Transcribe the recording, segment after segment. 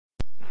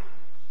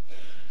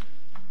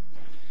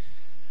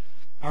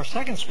Our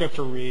second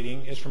scripture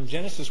reading is from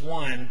Genesis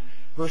 1,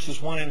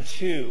 verses 1 and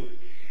 2.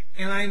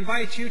 And I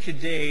invite you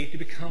today to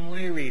become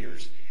lay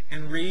readers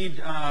and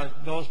read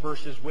those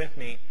verses with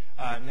me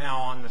now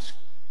on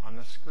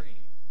the screen.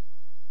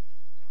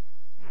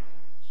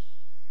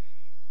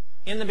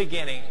 In the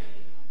beginning,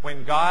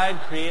 when God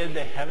created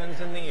the heavens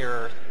and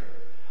the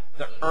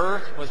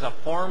earth was a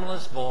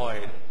formless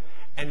void,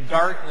 and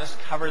darkness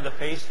covered the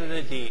face of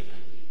the deep,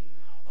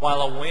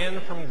 while a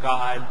wind from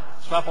God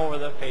swept over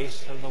the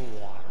face of the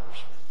waters.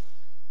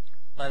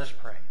 Let us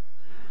pray.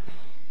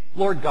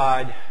 Lord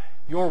God,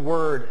 your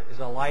word is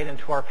a light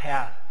unto our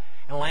path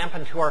and a lamp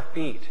unto our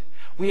feet.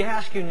 We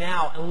ask you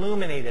now,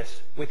 illuminate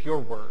us with your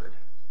word.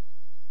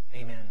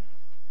 Amen.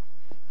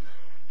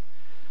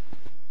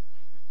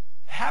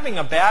 Having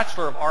a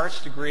Bachelor of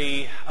Arts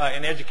degree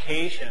in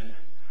education,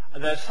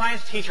 the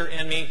science teacher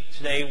in me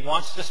today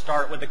wants to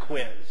start with a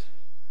quiz.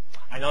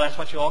 I know that's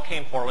what you all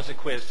came for, was a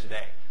quiz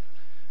today.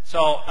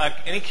 So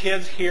any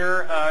kids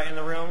here in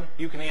the room,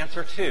 you can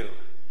answer too.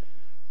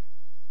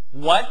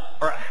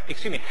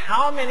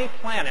 How many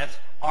planets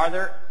are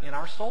there in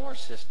our solar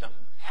system?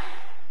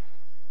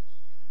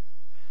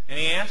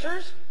 Any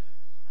answers?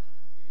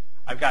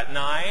 I've got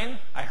 9.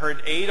 I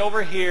heard 8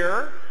 over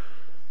here.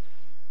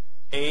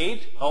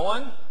 8.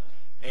 Owen?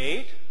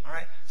 8. All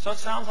right. So it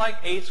sounds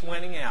like 8's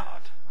winning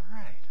out. All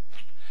right.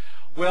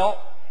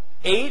 Well,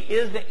 8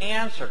 is the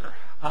answer.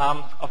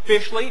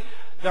 Officially,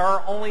 there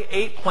are only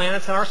 8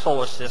 planets in our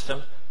solar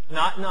system,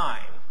 not 9.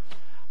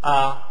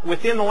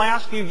 Within the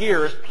last few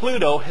years,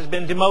 Pluto has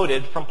been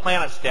demoted from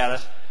planet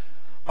status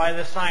by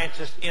the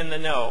scientists in the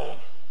know.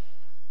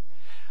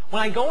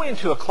 When I go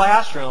into a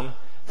classroom,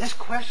 this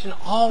question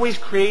always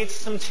creates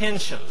some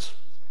tensions.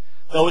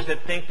 Those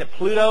that think that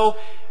Pluto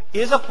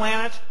is a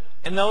planet,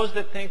 and those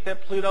that think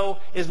that Pluto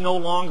is no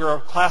longer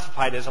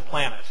classified as a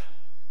planet.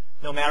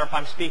 No matter if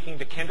I'm speaking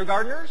to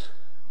kindergartners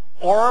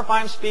or if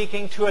I'm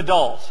speaking to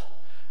adults,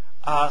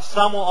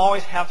 some will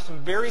always have some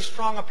very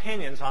strong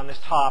opinions on this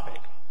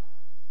topic.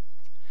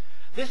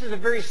 This is a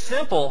very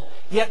simple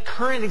yet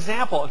current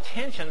example of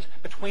tensions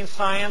between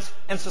science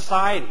and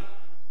society.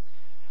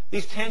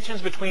 These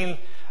tensions between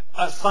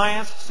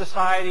science,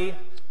 society,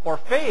 or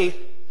faith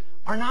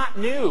are not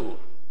new.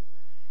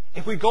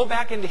 If we go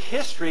back into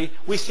history,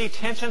 we see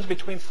tensions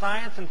between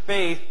science and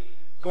faith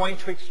going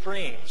to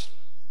extremes.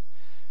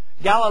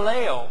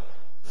 Galileo,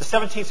 the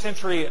 17th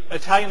century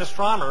Italian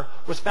astronomer,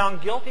 was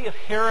found guilty of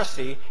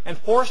heresy and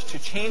forced to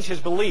change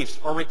his beliefs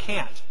or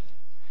recant.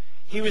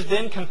 He was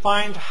then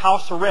confined to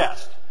house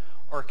arrest,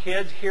 or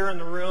kids here in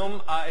the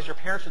room, as your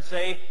parents would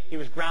say, he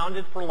was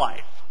grounded for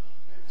life.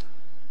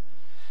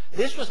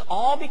 This was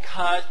all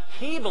because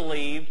he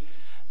believed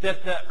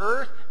that the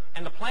Earth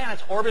and the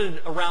planets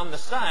orbited around the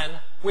sun,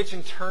 which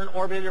in turn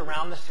orbited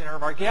around the center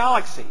of our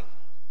galaxy.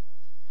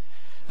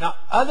 Now,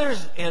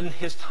 others in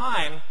his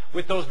time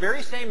with those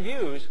very same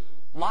views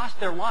lost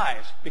their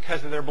lives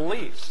because of their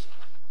beliefs.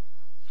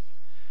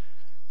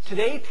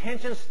 Today,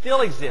 tensions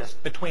still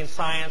exist between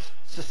science,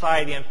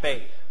 society, and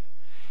faith.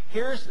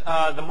 Here's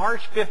the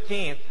March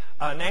 15th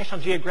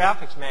National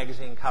Geographic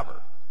magazine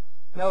cover.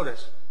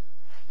 Notice,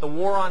 the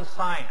war on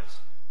science.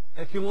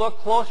 And if you look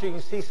closer, you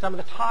can see some of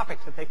the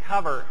topics that they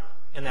cover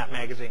in that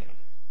magazine.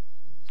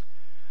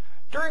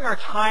 During our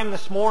time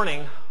this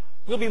morning,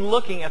 we'll be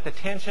looking at the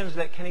tensions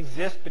that can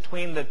exist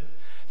between the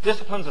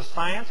disciplines of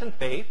science and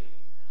faith,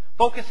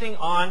 focusing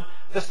on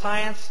the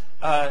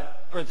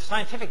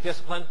scientific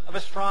discipline of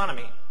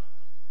astronomy.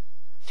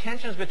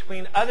 Tensions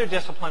between other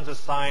disciplines of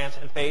science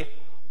and faith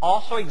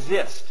also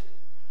exist,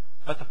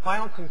 but the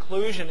final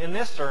conclusion in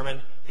this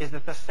sermon is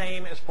that the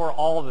same is for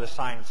all of the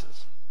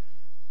sciences.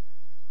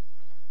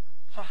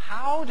 So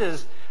how do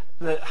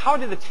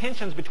the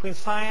tensions between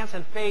science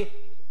and faith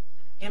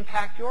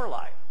impact your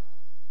life?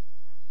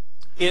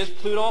 Is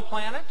Pluto a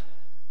planet?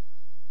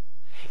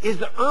 Is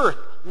the Earth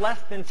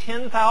less than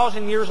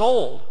 10,000 years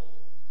old?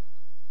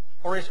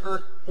 Or is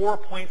Earth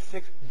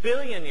 4.6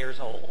 billion years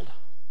old?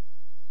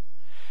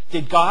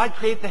 Did God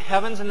create the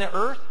heavens and the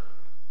earth?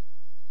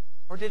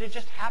 Or did it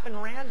just happen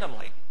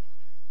randomly?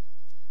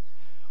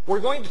 We're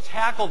going to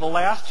tackle the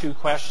last 2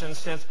 questions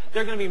since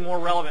they're going to be more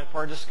relevant for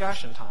our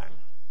discussion time.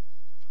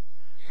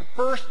 But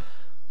first,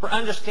 for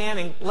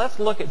understanding, let's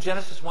look at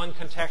Genesis 1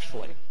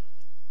 contextually.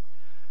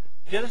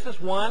 Genesis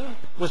 1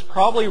 was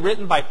probably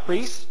written by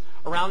priests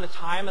around the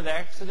time of the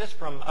Exodus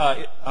from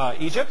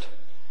Egypt,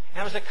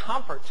 and it was a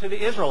comfort to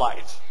the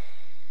Israelites.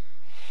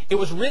 It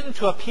was written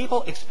to a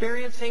people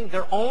experiencing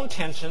their own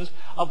tensions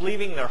of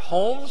leaving their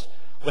homes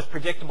with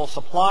predictable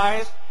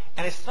supplies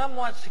and a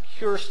somewhat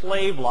secure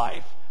slave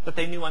life that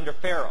they knew under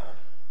Pharaoh.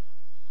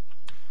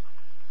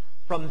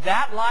 From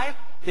that life,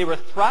 they were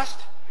thrust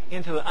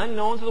into the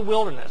unknowns of the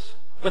wilderness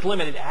with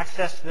limited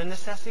access to the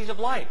necessities of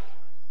life.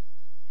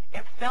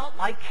 It felt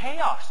like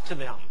chaos to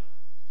them.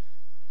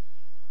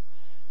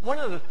 One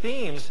of the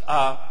themes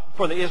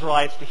for the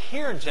Israelites to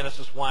hear in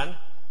Genesis 1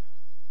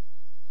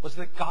 was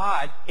that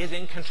God is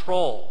in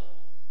control.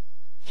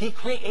 He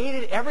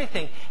created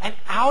everything, and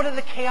out of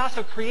the chaos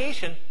of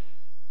creation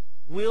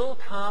will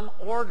come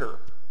order.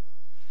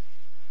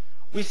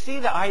 we see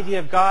the idea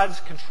of God's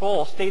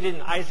control stated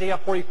in Isaiah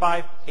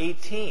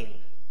 45:18.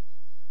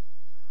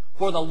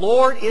 For the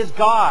Lord is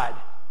God,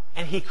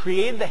 and He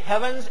created the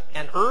heavens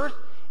and earth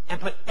and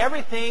put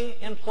everything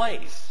in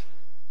place.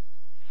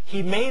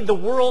 He made the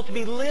world to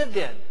be lived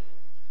in,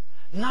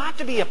 not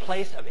to be a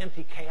place of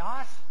empty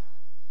chaos.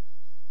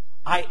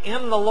 I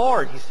am the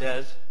Lord, He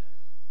says,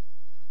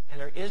 and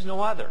there is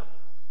no other.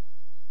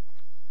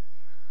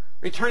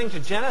 Returning to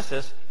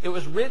Genesis, it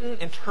was written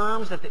in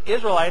terms that the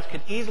Israelites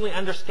could easily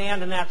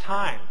understand in that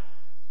time.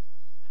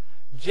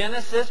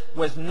 Genesis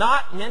was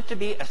not meant to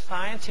be a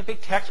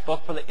scientific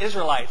textbook for the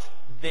Israelites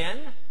then,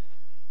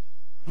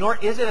 nor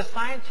is it a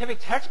scientific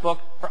textbook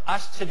for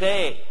us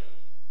today.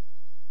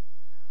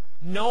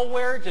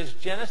 Nowhere does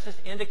Genesis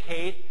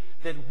indicate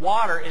that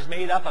water is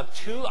made up of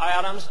 2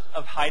 atoms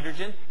of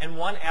hydrogen and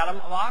 1 atom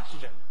of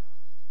oxygen.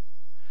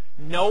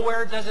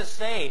 Nowhere does it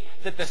say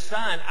that the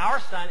sun, our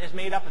sun, is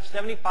made up of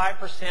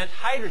 75%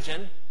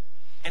 hydrogen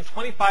and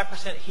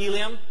 25%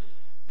 helium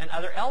and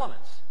other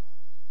elements.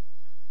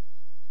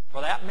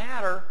 For that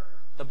matter,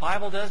 the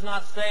Bible does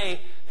not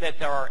say that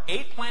there are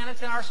 8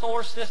 planets in our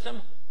solar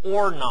system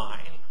or 9.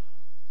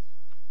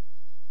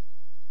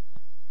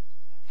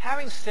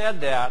 Having said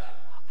that,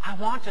 I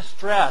want to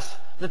stress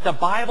that the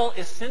Bible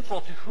is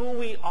central to who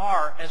we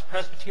are as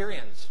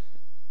Presbyterians.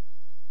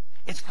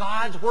 It's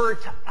God's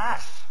Word to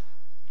us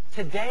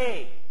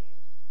today.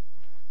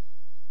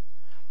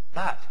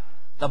 But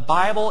the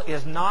Bible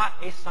is not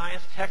a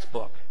science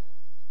textbook.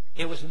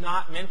 It was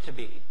not meant to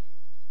be.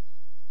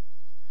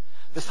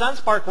 The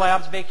Sunspark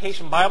Labs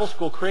Vacation Bible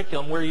School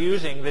curriculum we're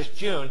using this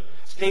June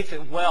states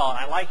it well, and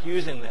I like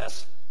using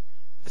this.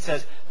 It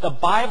says, the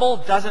Bible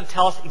doesn't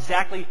tell us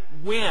exactly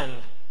when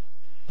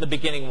the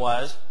beginning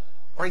was,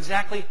 or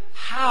exactly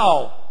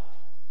how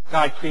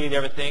God created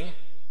everything.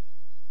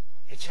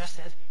 It just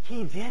says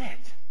He did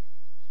it.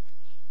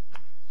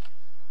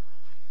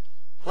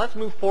 Let's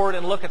move forward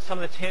and look at some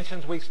of the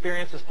tensions we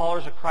experience as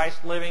followers of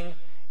Christ living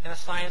in a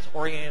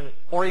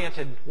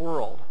science-oriented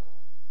world.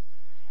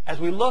 As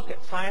we look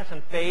at science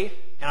and faith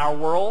in our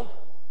world,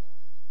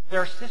 there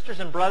are sisters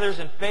and brothers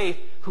in faith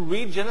who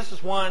read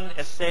Genesis 1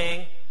 as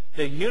saying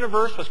the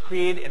universe was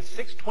created in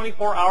 6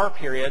 24-hour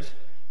periods,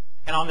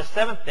 and on the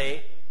 7th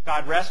day,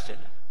 God rested.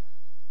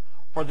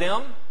 For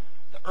them,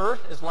 the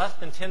earth is less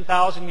than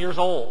 10,000 years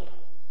old.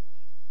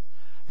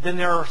 Then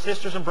there are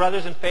sisters and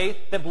brothers in faith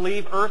that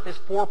believe earth is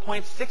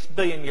 4.6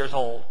 billion years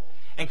old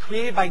and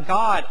created by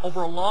God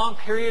over a long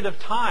period of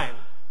time,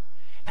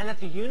 and that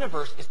the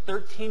universe is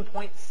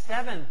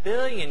 13.7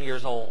 billion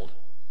years old,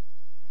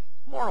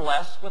 more or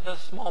less with a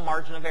small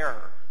margin of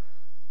error.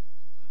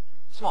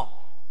 Small.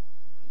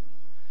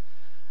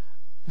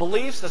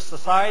 Beliefs of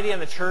society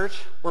and the church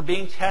were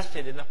being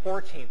tested in the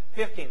 14th,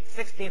 15th,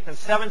 16th, and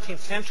 17th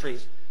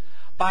centuries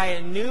by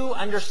a new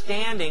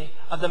understanding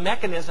of the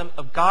mechanism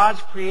of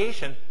God's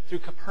creation through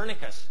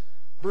Copernicus,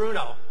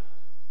 Bruno,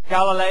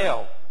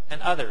 Galileo,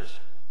 and others.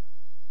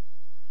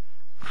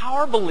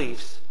 Our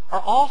beliefs are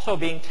also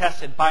being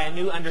tested by a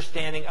new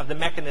understanding of the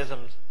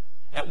mechanisms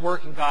at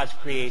work in God's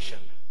creation.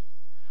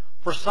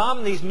 For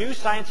some, these new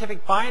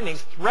scientific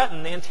findings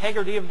threaten the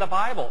integrity of the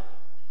Bible.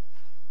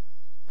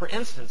 For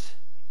instance,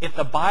 if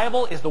the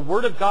Bible is the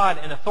Word of God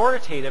and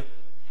authoritative,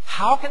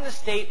 how can the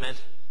statement,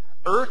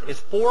 Earth is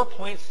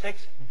 4.6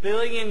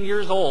 billion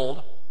years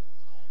old,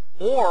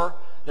 or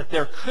that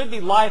there could be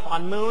life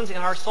on moons in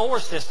our solar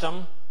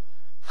system,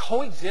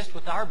 coexist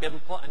with our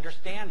biblical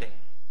understanding?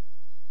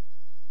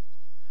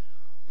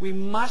 We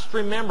must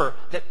remember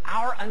that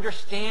our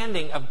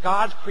understanding of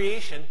God's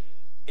creation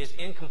is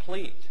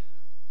incomplete.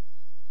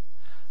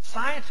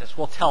 Scientists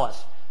will tell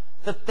us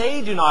that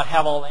they do not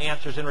have all the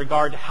answers in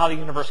regard to how the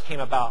universe came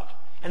about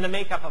and the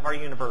makeup of our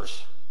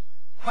universe.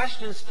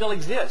 Questions still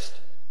exist.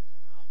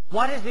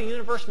 What is the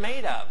universe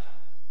made of?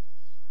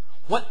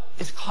 What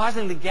is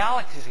causing the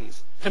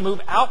galaxies to move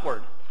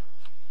outward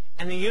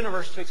and the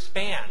universe to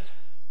expand?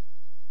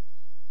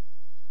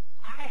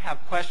 I have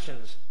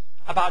questions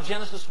about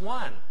Genesis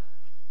 1.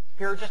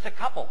 Here are just a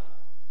couple.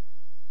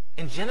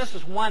 In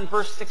Genesis 1,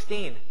 verse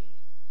 16,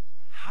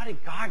 how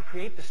did God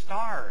create the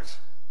stars?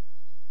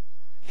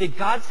 Did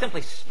God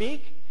simply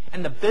speak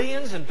and the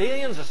billions and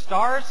billions of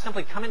stars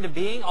simply come into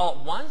being all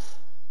at once?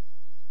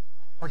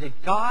 Or did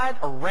God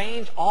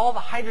arrange all the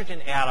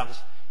hydrogen atoms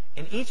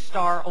in each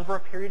star over a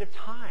period of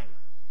time?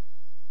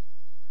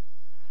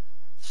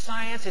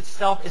 Science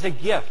itself is a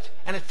gift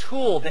and a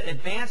tool that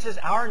advances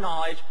our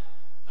knowledge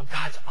of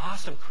God's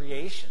awesome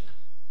creation.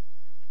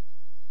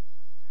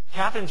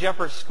 Catherine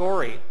Jefferts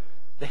Schori,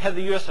 the head of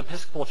the U.S.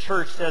 Episcopal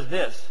Church, says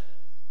this: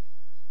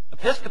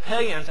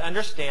 Episcopalians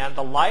understand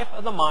the life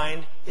of the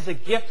mind is a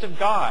gift of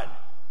God,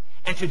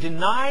 and to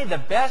deny the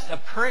best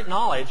of current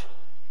knowledge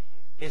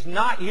is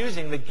not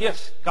using the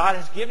gifts God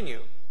has given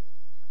you.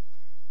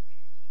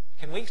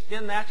 Can we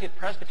extend that to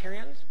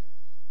Presbyterians?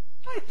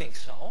 I think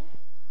so.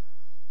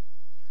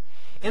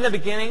 In the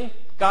beginning,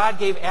 God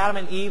gave Adam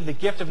and Eve the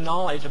gift of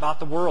knowledge about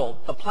the world,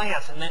 the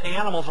plants, and the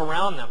animals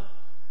around them.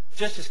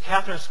 Just as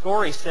Catherine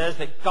Schori says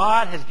that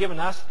God has given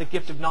us the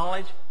gift of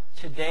knowledge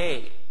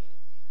today.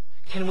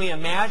 Can we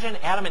imagine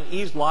Adam and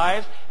Eve's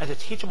lives as a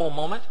teachable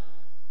moment,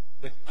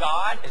 with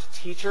God as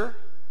teacher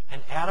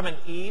and Adam and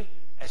Eve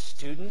as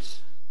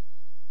students?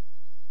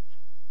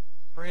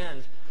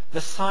 Friends, the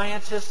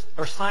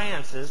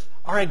sciences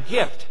are a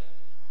gift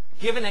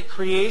given at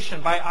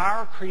creation by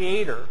our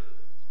Creator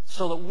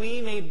so that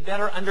we may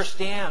better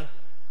understand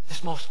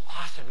this most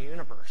awesome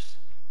universe.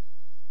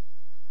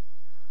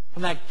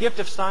 From that gift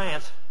of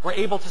science, we're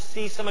able to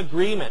see some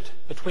agreement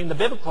between the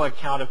biblical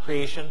account of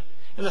creation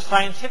and the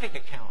scientific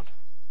account.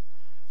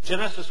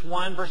 Genesis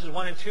 1, verses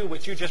 1 and 2,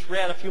 which you just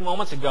read a few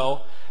moments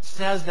ago,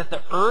 says that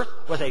the earth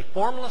was a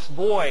formless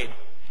void,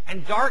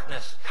 and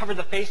darkness covered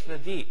the face of the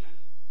deep.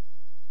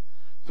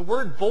 The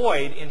word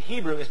void in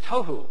Hebrew is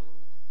tohu,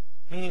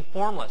 meaning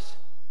formless,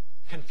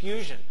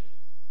 confusion,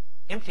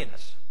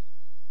 emptiness.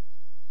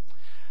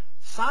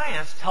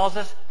 Science tells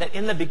us that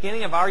in the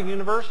beginning of our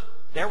universe,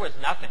 there was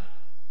nothing,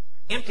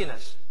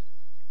 emptiness.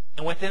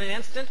 And within an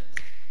instant,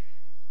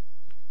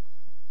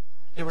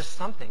 there was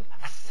something,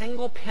 a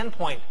single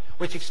pinpoint,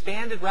 which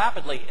expanded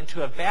rapidly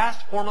into a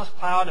vast formless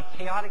cloud of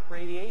chaotic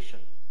radiation.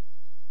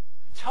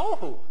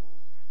 Tohu.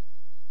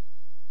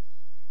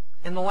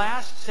 In the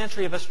last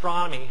century of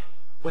astronomy,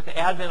 with the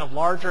advent of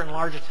larger and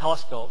larger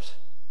telescopes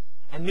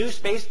and new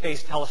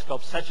space-based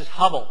telescopes such as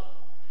Hubble,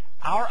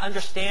 our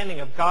understanding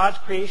of God's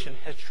creation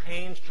has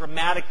changed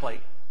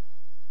dramatically.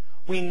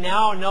 We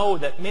now know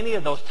that many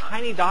of those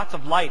tiny dots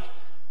of light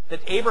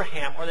that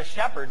Abraham or the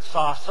shepherds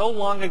saw so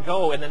long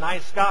ago in the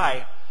night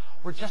sky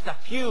were just a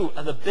few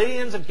of the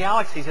billions of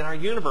galaxies in our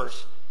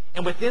universe,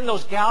 and within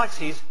those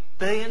galaxies,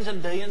 billions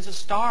and billions of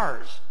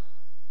stars.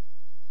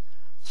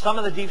 Some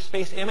of the deep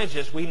space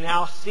images we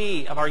now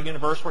see of our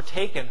universe were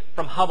taken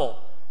from Hubble,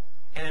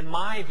 and in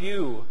my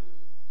view,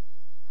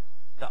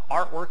 the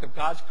artwork of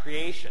God's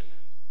creation.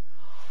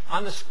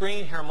 On the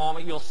screen here in a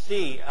moment, you'll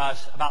see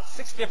about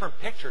 6 different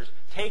pictures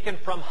taken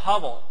from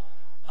Hubble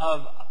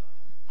of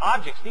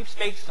objects, deep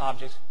space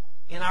objects,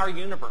 in our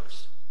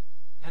universe.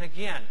 And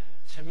again,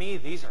 to me,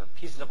 these are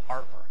pieces of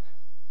artwork.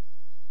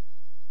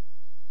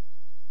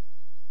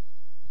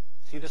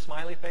 See the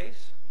smiley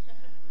face?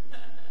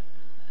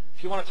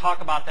 If you want to talk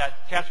about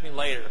that, catch me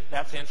later.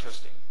 That's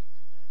interesting.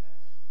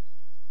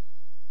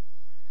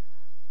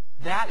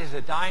 That is a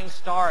dying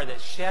star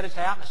that shed its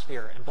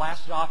atmosphere and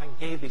blasted off and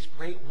gave these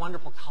great,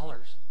 wonderful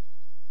colors.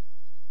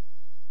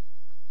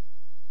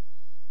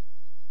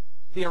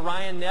 The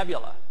Orion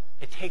Nebula.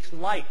 It takes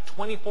light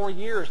 24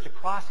 years to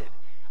cross it.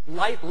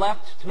 Light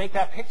left to make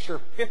that picture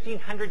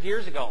 1,500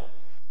 years ago.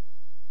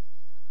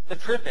 The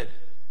Trifid.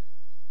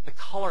 The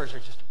colors are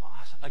just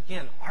awesome.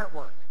 Again,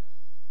 artwork.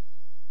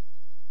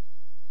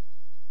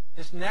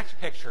 This next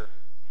picture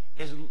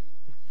is,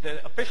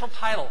 the official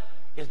title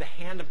is The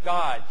Hand of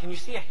God. Can you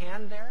see a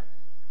hand there?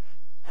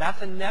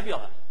 That's a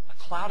nebula, a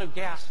cloud of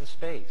gas in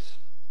space.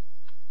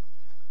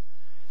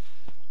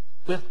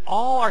 With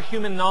all our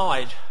human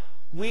knowledge,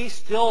 we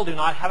still do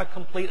not have a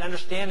complete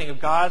understanding of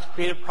God's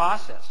creative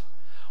process,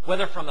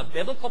 whether from a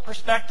biblical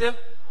perspective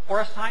or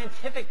a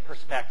scientific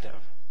perspective.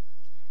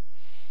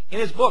 In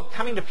his book,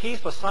 Coming to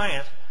Peace with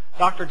Science,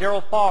 Dr.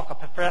 Darrell Falk, a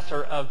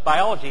professor of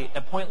biology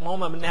at Point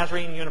Loma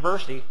Nazarene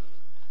University,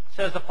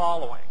 says the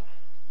following.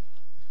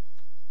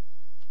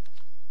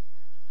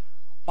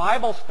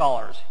 Bible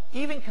scholars,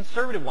 even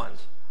conservative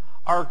ones,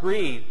 are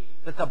agreed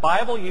that the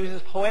Bible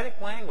uses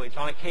poetic language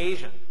on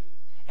occasion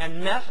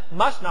and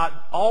must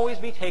not always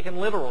be taken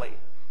literally.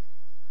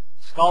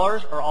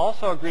 Scholars are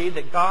also agreed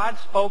that God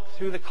spoke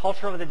through the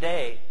culture of the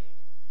day.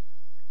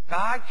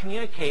 God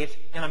communicates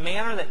in a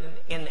manner that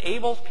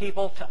enables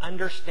people to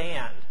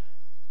understand.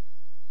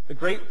 The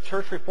great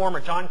church reformer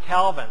John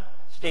Calvin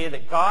stated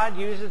that God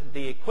uses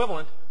the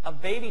equivalent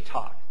of baby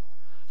talk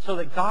so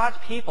that God's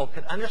people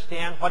could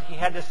understand what he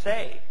had to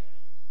say.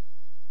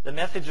 The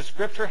message of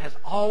Scripture has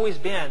always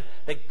been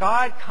that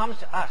God comes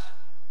to us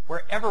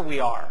wherever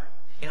we are,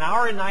 in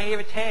our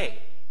naivete,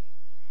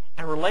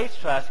 and relates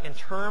to us in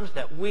terms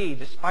that we,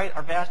 despite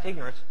our vast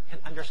ignorance, can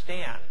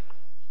understand.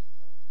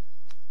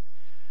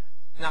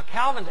 Now,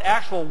 Calvin's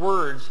actual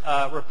words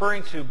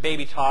referring to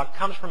baby talk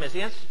comes from his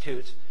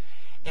Institutes,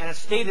 and it's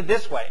stated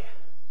this way: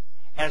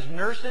 as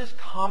nurses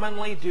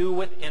commonly do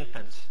with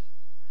infants,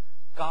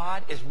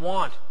 God is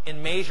wont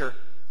in measure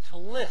to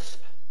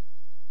lisp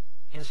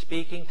in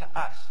speaking to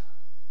us.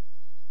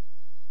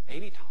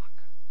 Baby talk.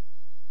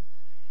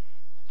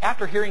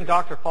 After hearing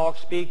Dr. Falk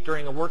speak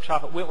during a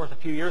workshop at Whitworth a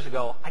few years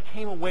ago, I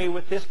came away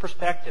with this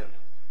perspective.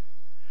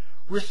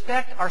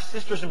 Respect our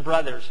sisters and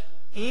brothers,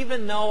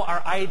 even though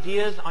our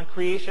ideas on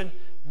creation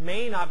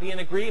may not be in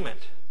agreement.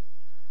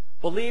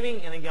 Believing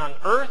in a young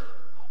earth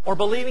or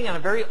believing in a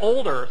very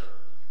old earth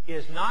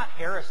is not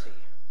heresy.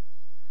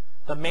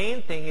 The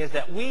main thing is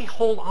that we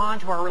hold on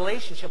to our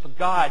relationship with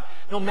God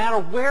no matter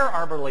where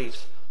our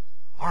beliefs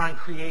are on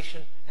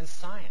creation and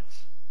science.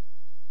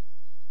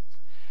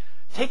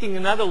 Taking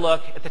another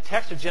look at the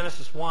text of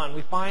Genesis 1,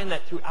 we find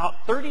that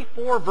throughout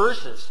 34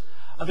 verses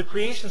of the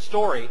creation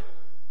story,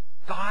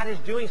 God is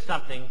doing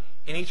something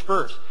in each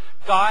verse.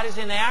 God is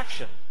in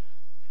action,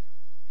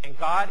 and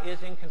God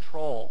is in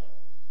control.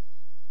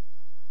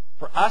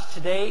 For us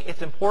today,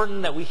 it's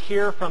important that we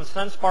hear from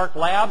SunSpark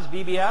Labs,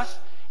 VBS,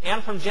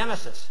 and from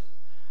Genesis.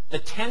 The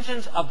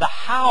tensions of the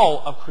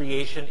how of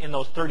creation in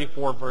those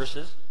 34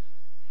 verses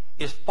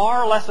is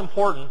far less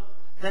important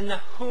than the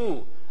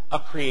who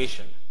of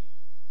creation.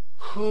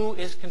 Who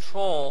is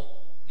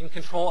in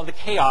control of the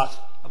chaos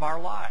of our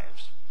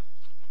lives?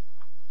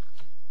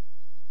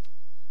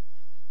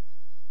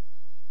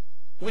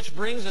 Which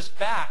brings us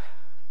back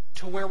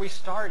to where we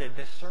started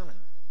this sermon.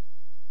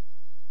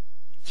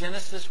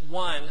 Genesis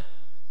 1,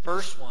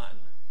 verse 1.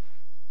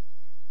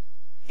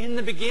 In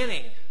the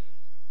beginning,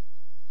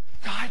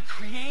 God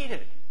created.